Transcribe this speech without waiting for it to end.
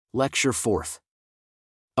Lecture 4th.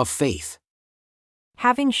 Of Faith.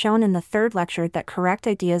 Having shown in the third lecture that correct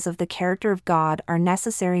ideas of the character of God are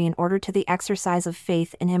necessary in order to the exercise of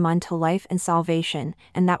faith in Him unto life and salvation,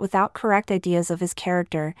 and that without correct ideas of His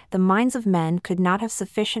character, the minds of men could not have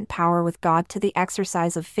sufficient power with God to the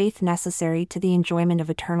exercise of faith necessary to the enjoyment of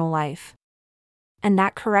eternal life. And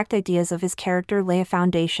that correct ideas of His character lay a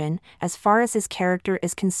foundation, as far as His character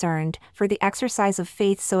is concerned, for the exercise of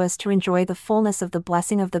faith so as to enjoy the fullness of the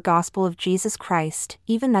blessing of the gospel of Jesus Christ,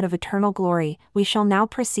 even that of eternal glory. We shall now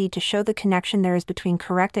proceed to show the connection there is between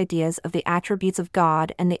correct ideas of the attributes of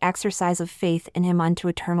God and the exercise of faith in Him unto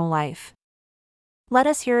eternal life. Let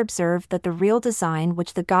us here observe that the real design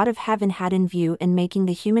which the God of heaven had in view in making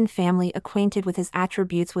the human family acquainted with His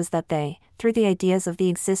attributes was that they, through the ideas of the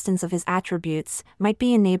existence of His attributes, might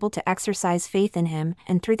be enabled to exercise faith in Him,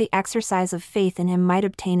 and through the exercise of faith in Him might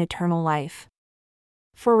obtain eternal life.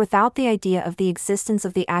 For without the idea of the existence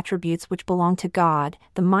of the attributes which belong to God,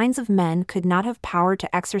 the minds of men could not have power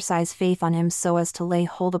to exercise faith on Him so as to lay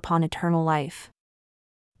hold upon eternal life.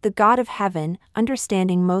 The God of heaven,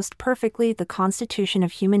 understanding most perfectly the constitution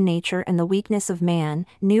of human nature and the weakness of man,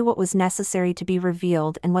 knew what was necessary to be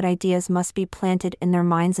revealed and what ideas must be planted in their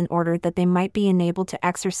minds in order that they might be enabled to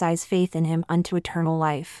exercise faith in Him unto eternal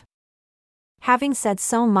life. Having said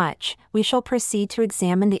so much, we shall proceed to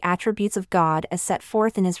examine the attributes of God as set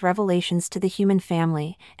forth in His revelations to the human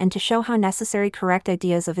family, and to show how necessary correct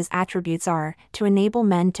ideas of His attributes are, to enable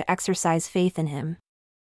men to exercise faith in Him.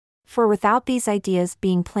 For without these ideas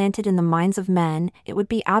being planted in the minds of men, it would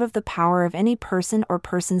be out of the power of any person or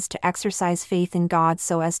persons to exercise faith in God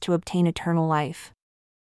so as to obtain eternal life.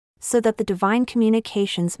 So that the divine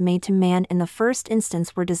communications made to man in the first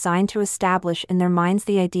instance were designed to establish in their minds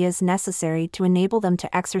the ideas necessary to enable them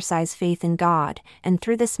to exercise faith in God, and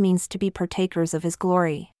through this means to be partakers of His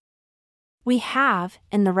glory. We have,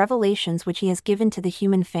 in the revelations which He has given to the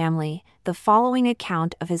human family, the following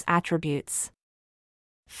account of His attributes.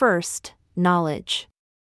 First, knowledge.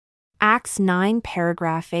 Acts 9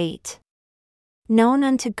 paragraph 8. Known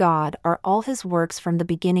unto God are all His works from the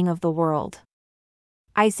beginning of the world.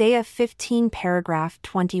 Isaiah 15 paragraph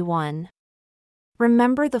 21.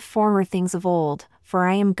 Remember the former things of old, for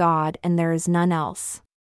I am God and there is none else.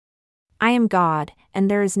 I am God, and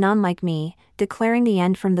there is none like me, declaring the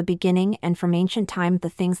end from the beginning and from ancient time the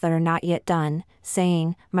things that are not yet done,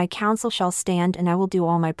 saying, My counsel shall stand and I will do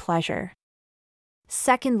all my pleasure.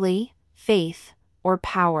 Secondly, faith, or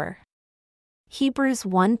power. Hebrews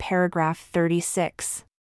 1 paragraph 36.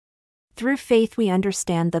 Through faith we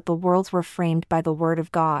understand that the worlds were framed by the word of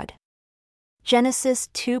God. Genesis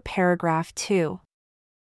 2 paragraph 2.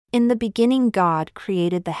 In the beginning God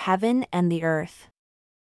created the heaven and the earth.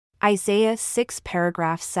 Isaiah 6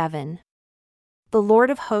 paragraph 7. The Lord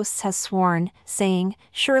of hosts has sworn, saying,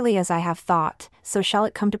 Surely as I have thought, so shall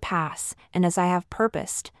it come to pass, and as I have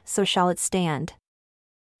purposed, so shall it stand.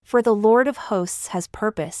 For the Lord of hosts has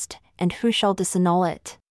purposed, and who shall disannul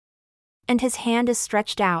it? And His hand is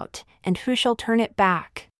stretched out, and who shall turn it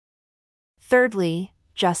back? Thirdly,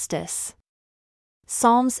 justice.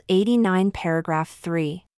 Psalms 89 paragraph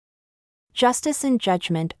 3. Justice and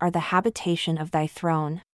judgment are the habitation of Thy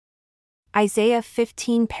throne. Isaiah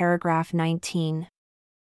 15 paragraph 19.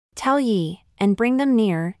 Tell ye, and bring them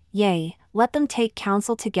near, yea, let them take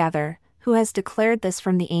counsel together, who has declared this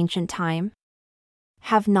from the ancient time?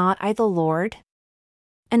 Have not I the Lord?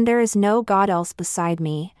 And there is no God else beside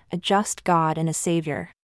me, a just God and a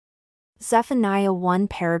Savior. Zephaniah 1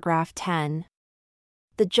 paragraph 10.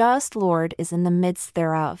 The just Lord is in the midst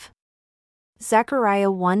thereof.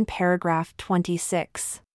 Zechariah 1 paragraph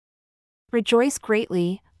 26. Rejoice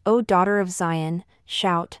greatly, O daughter of Zion,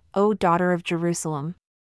 shout, O daughter of Jerusalem.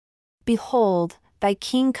 Behold, thy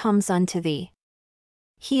King comes unto thee.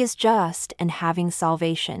 He is just and having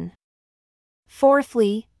salvation.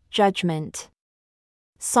 Fourthly, judgment.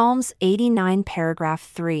 Psalms 89 paragraph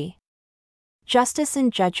 3. Justice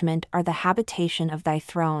and judgment are the habitation of Thy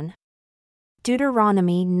throne.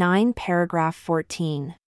 Deuteronomy 9 paragraph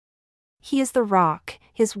 14. He is the rock,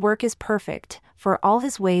 His work is perfect, for all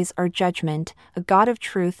His ways are judgment, a God of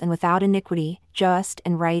truth and without iniquity, just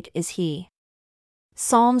and right is He.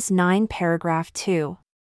 Psalms 9 paragraph 2.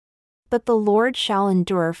 But the Lord shall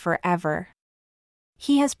endure forever.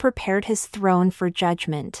 He has prepared His throne for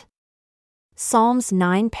judgment. Psalms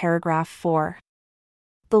 9 paragraph 4.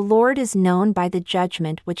 The Lord is known by the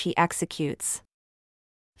judgment which He executes.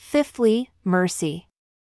 Fifthly, mercy.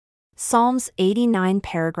 Psalms 89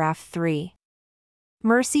 paragraph 3.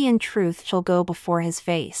 Mercy and truth shall go before His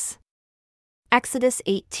face. Exodus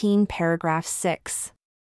 18 paragraph 6.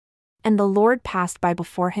 And the Lord passed by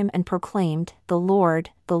before him and proclaimed, the Lord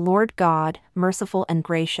God, merciful and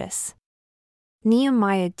gracious.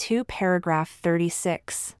 Nehemiah 2 paragraph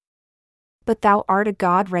 36. But thou art a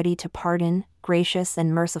God ready to pardon, gracious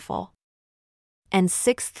and merciful. And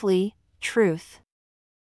sixthly, truth.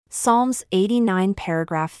 Psalms 89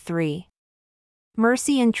 paragraph 3.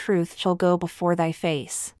 Mercy and truth shall go before thy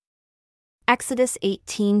face. Exodus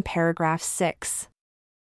 18 paragraph 6.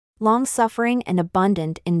 Long-suffering and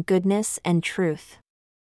abundant in goodness and truth.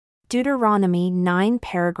 Deuteronomy 9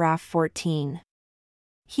 paragraph 14.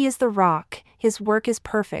 He is the rock, his work is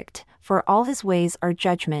perfect, for all his ways are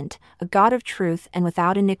judgment, a God of truth and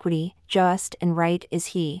without iniquity, just and right is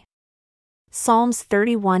he. Psalms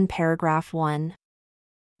 31 paragraph 1.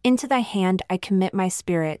 Into thy hand I commit my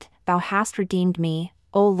spirit, thou hast redeemed me,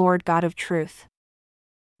 O Lord God of truth.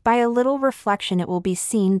 By a little reflection it will be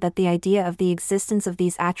seen that the idea of the existence of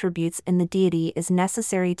these attributes in the deity is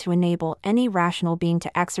necessary to enable any rational being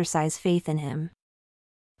to exercise faith in him.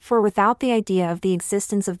 For without the idea of the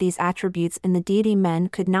existence of these attributes in the deity, men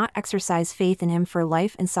could not exercise faith in him for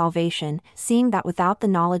life and salvation, seeing that without the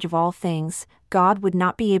knowledge of all things, God would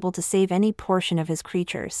not be able to save any portion of his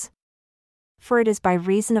creatures. For it is by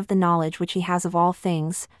reason of the knowledge which he has of all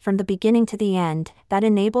things, from the beginning to the end, that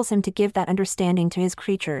enables him to give that understanding to his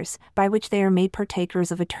creatures, by which they are made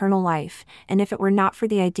partakers of eternal life, and if it were not for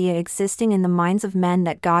the idea existing in the minds of men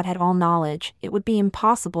that God had all knowledge, it would be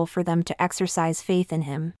impossible for them to exercise faith in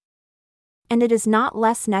him. And it is not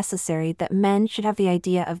less necessary that men should have the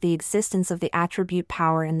idea of the existence of the attribute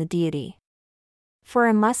power in the deity. For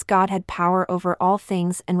unless God had power over all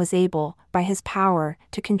things and was able, by his power,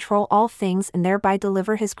 to control all things and thereby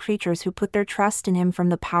deliver his creatures who put their trust in him from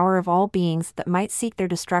the power of all beings that might seek their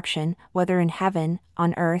destruction, whether in heaven,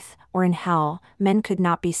 on earth, or in hell, men could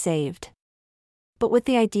not be saved. But with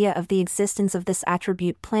the idea of the existence of this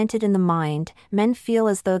attribute planted in the mind, men feel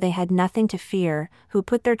as though they had nothing to fear, who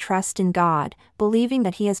put their trust in God, believing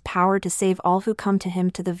that he has power to save all who come to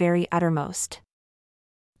him to the very uttermost.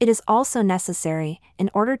 It is also necessary, in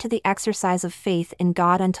order to the exercise of faith in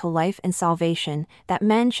God unto life and salvation, that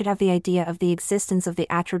men should have the idea of the existence of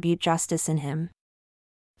the attribute justice in him.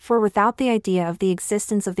 For without the idea of the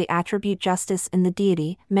existence of the attribute justice in the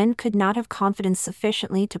deity, men could not have confidence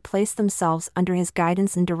sufficiently to place themselves under his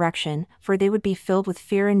guidance and direction, for they would be filled with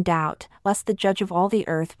fear and doubt, lest the judge of all the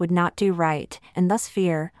earth would not do right, and thus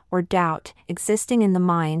fear, or doubt, existing in the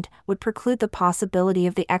mind, would preclude the possibility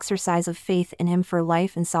of the exercise of faith in him for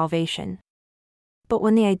life and salvation. But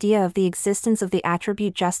when the idea of the existence of the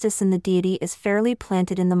attribute justice in the deity is fairly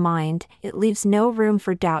planted in the mind, it leaves no room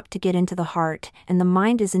for doubt to get into the heart, and the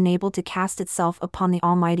mind is enabled to cast itself upon the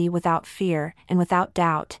Almighty without fear, and without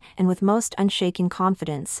doubt, and with most unshaken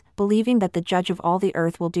confidence, believing that the Judge of all the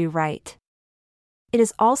earth will do right. It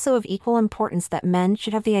is also of equal importance that men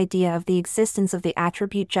should have the idea of the existence of the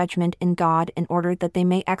attribute judgment in God in order that they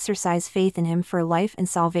may exercise faith in him for life and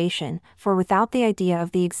salvation, for without the idea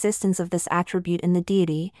of the existence of this attribute in the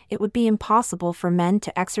deity, it would be impossible for men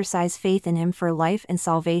to exercise faith in him for life and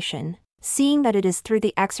salvation, seeing that it is through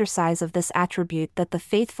the exercise of this attribute that the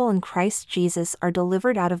faithful in Christ Jesus are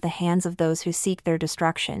delivered out of the hands of those who seek their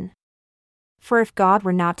destruction. For if God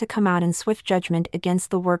were not to come out in swift judgment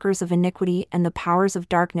against the workers of iniquity and the powers of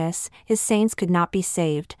darkness, his saints could not be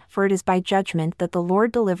saved, for it is by judgment that the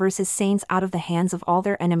Lord delivers his saints out of the hands of all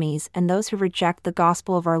their enemies and those who reject the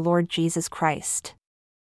gospel of our Lord Jesus Christ.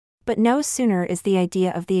 But no sooner is the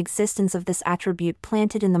idea of the existence of this attribute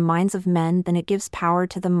planted in the minds of men than it gives power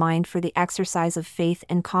to the mind for the exercise of faith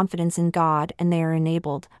and confidence in God, and they are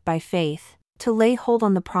enabled, by faith, to lay hold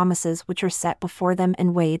on the promises which are set before them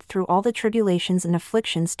and wade through all the tribulations and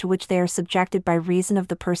afflictions to which they are subjected by reason of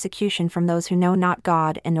the persecution from those who know not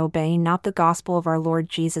God and obey not the gospel of our Lord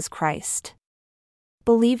Jesus Christ.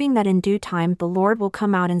 Believing that in due time the Lord will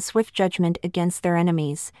come out in swift judgment against their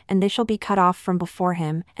enemies, and they shall be cut off from before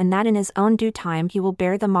him, and that in his own due time he will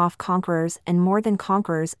bear them off conquerors and more than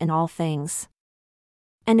conquerors in all things.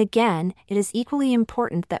 And again, it is equally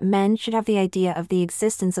important that men should have the idea of the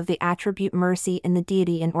existence of the attribute mercy in the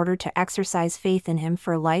deity in order to exercise faith in him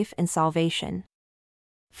for life and salvation.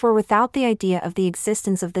 For without the idea of the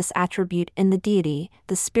existence of this attribute in the deity,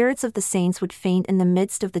 the spirits of the saints would faint in the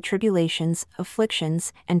midst of the tribulations,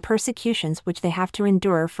 afflictions, and persecutions which they have to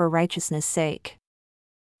endure for righteousness' sake.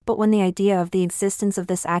 But when the idea of the existence of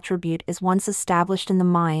this attribute is once established in the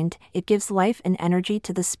mind, it gives life and energy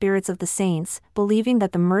to the spirits of the saints, believing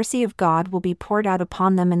that the mercy of God will be poured out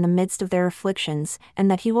upon them in the midst of their afflictions, and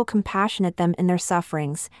that he will compassionate them in their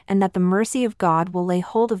sufferings, and that the mercy of God will lay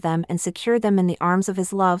hold of them and secure them in the arms of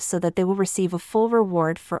his love so that they will receive a full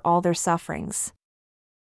reward for all their sufferings.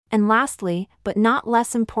 And lastly, but not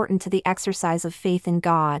less important to the exercise of faith in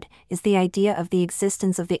God, is the idea of the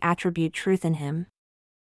existence of the attribute truth in him.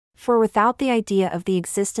 For without the idea of the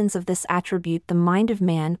existence of this attribute, the mind of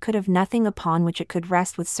man could have nothing upon which it could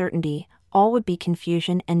rest with certainty, all would be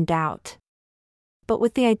confusion and doubt. But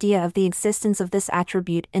with the idea of the existence of this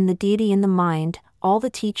attribute in the deity in the mind, all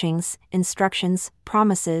the teachings, instructions,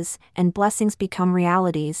 promises, and blessings become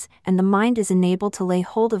realities, and the mind is enabled to lay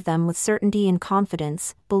hold of them with certainty and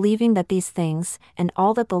confidence, believing that these things, and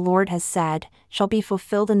all that the Lord has said, shall be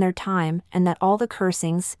fulfilled in their time, and that all the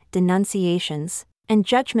cursings, denunciations, and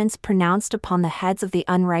judgments pronounced upon the heads of the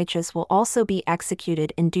unrighteous will also be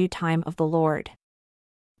executed in due time of the Lord.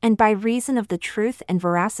 And by reason of the truth and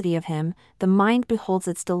veracity of him, the mind beholds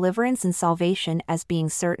its deliverance and salvation as being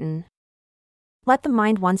certain. Let the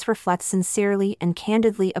mind once reflect sincerely and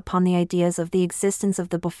candidly upon the ideas of the existence of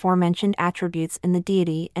the before-mentioned attributes in the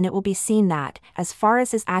deity, and it will be seen that, as far as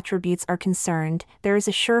his attributes are concerned, there is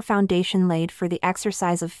a sure foundation laid for the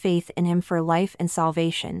exercise of faith in him for life and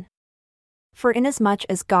salvation. For inasmuch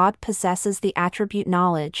as God possesses the attribute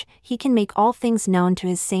knowledge, he can make all things known to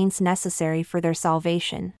his saints necessary for their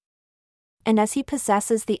salvation. And as he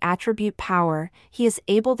possesses the attribute power, he is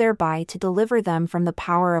able thereby to deliver them from the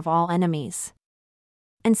power of all enemies.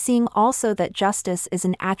 And seeing also that justice is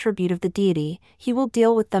an attribute of the deity, he will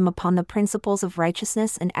deal with them upon the principles of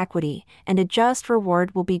righteousness and equity, and a just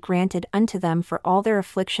reward will be granted unto them for all their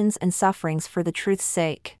afflictions and sufferings for the truth's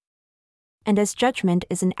sake. And as judgment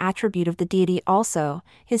is an attribute of the deity also,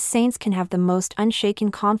 his saints can have the most unshaken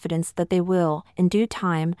confidence that they will, in due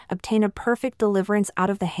time, obtain a perfect deliverance out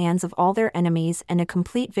of the hands of all their enemies and a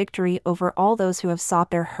complete victory over all those who have sought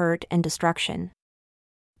their hurt and destruction.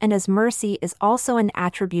 And as mercy is also an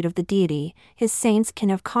attribute of the deity, his saints can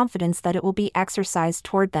have confidence that it will be exercised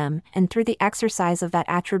toward them, and through the exercise of that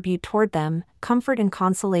attribute toward them, comfort and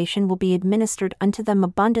consolation will be administered unto them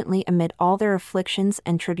abundantly amid all their afflictions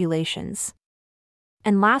and tribulations.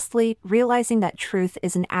 And lastly, realizing that truth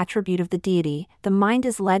is an attribute of the deity, the mind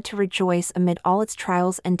is led to rejoice amid all its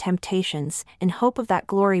trials and temptations, in hope of that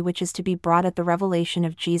glory which is to be brought at the revelation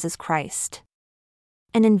of Jesus Christ.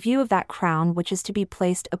 And in view of that crown which is to be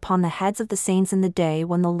placed upon the heads of the saints in the day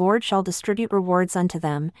when the Lord shall distribute rewards unto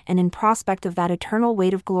them, and in prospect of that eternal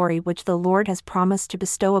weight of glory which the Lord has promised to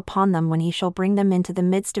bestow upon them when he shall bring them into the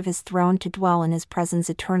midst of his throne to dwell in his presence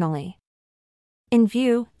eternally. In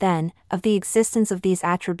view, then, of the existence of these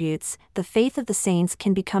attributes, the faith of the saints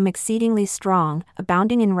can become exceedingly strong,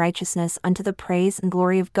 abounding in righteousness unto the praise and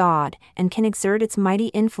glory of God, and can exert its mighty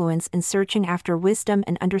influence in searching after wisdom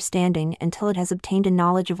and understanding until it has obtained a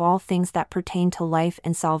knowledge of all things that pertain to life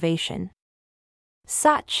and salvation.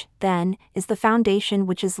 Such, then, is the foundation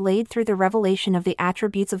which is laid through the revelation of the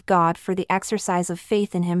attributes of God for the exercise of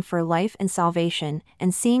faith in him for life and salvation,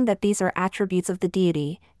 and seeing that these are attributes of the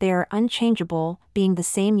deity, they are unchangeable, being the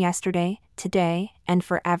same yesterday, today, and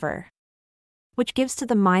forever. Which gives to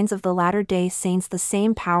the minds of the latter-day saints the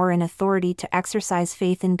same power and authority to exercise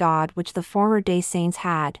faith in God which the former-day saints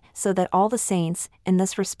had, so that all the saints, in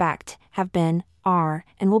this respect, have been, are,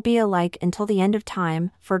 and will be alike until the end of time,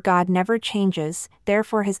 for God never changes,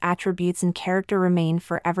 therefore his attributes and character remain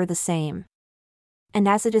forever the same. And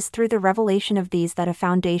as it is through the revelation of these that a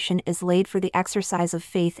foundation is laid for the exercise of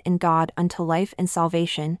faith in God unto life and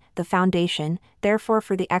salvation, the foundation, therefore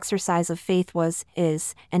for the exercise of faith was,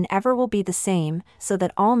 is, and ever will be the same, so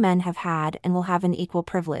that all men have had and will have an equal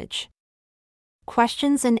privilege.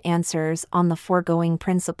 Questions and answers on the foregoing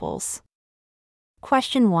principles.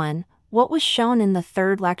 Question 1. What was shown in the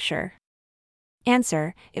third lecture?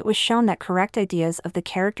 Answer: it was shown that correct ideas of the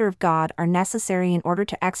character of God are necessary in order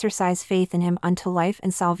to exercise faith in him unto life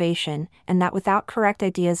and salvation, and that without correct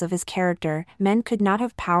ideas of his character, men could not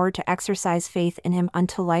have power to exercise faith in him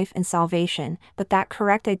unto life and salvation, but that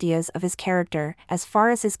correct ideas of his character, as far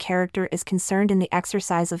as his character is concerned in the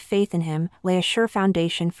exercise of faith in him, lay a sure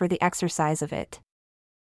foundation for the exercise of it.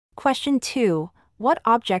 Question 2. What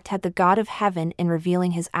object had the God of heaven in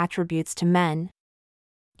revealing his attributes to men?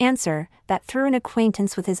 Answer: that through an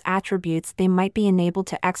acquaintance with his attributes they might be enabled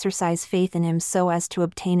to exercise faith in him so as to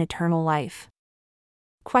obtain eternal life.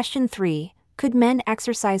 Question 3. Could men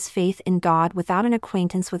exercise faith in God without an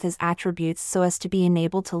acquaintance with his attributes so as to be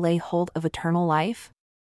enabled to lay hold of eternal life?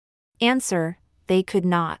 Answer: they could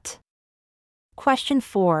not. Question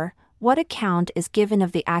 4. What account is given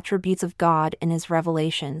of the attributes of God in his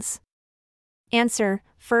revelations? Answer: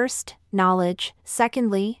 first, knowledge;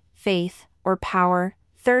 secondly, faith, or power;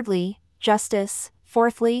 thirdly, justice;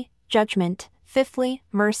 fourthly, judgment; fifthly,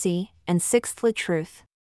 mercy; and sixthly, truth.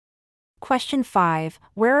 Question 5.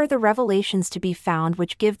 Where are the revelations to be found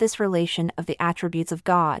which give this relation of the attributes of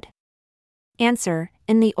God? Answer: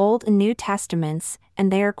 in the Old and New Testaments,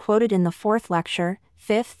 and they are quoted in the 4th lecture,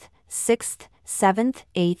 5th, 6th, 7th,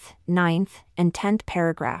 8th, 9th, and 10th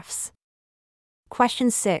paragraphs.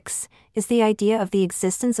 Question 6. Is the idea of the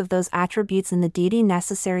existence of those attributes in the deity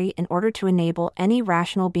necessary in order to enable any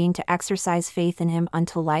rational being to exercise faith in him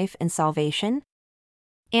unto life and salvation?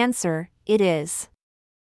 Answer: it is.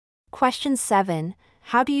 Question 7.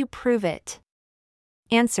 How do you prove it?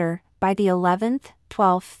 Answer: by the 11th,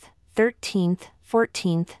 12th, 13th,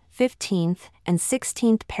 14th, 15th, and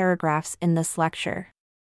 16th paragraphs in this lecture.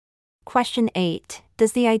 Question 8.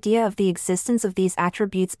 Does the idea of the existence of these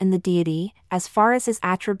attributes in the deity, as far as his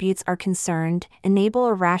attributes are concerned, enable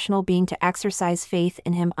a rational being to exercise faith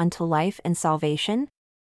in him unto life and salvation?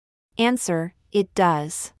 Answer: it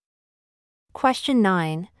does. Question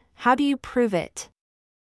 9. How do you prove it?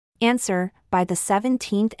 Answer: by the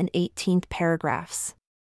 17th and 18th paragraphs.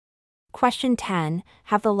 Question 10.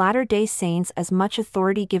 Have the Latter-day Saints as much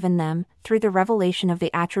authority given them, through the revelation of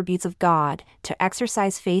the attributes of God, to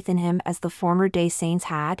exercise faith in him as the former-day saints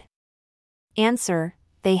had? Answer: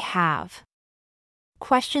 they have.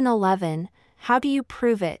 Question 11. How do you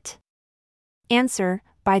prove it? Answer: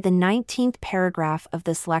 by the 19th paragraph of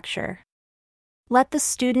this lecture. Let the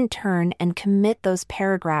student turn and commit those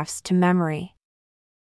paragraphs to memory.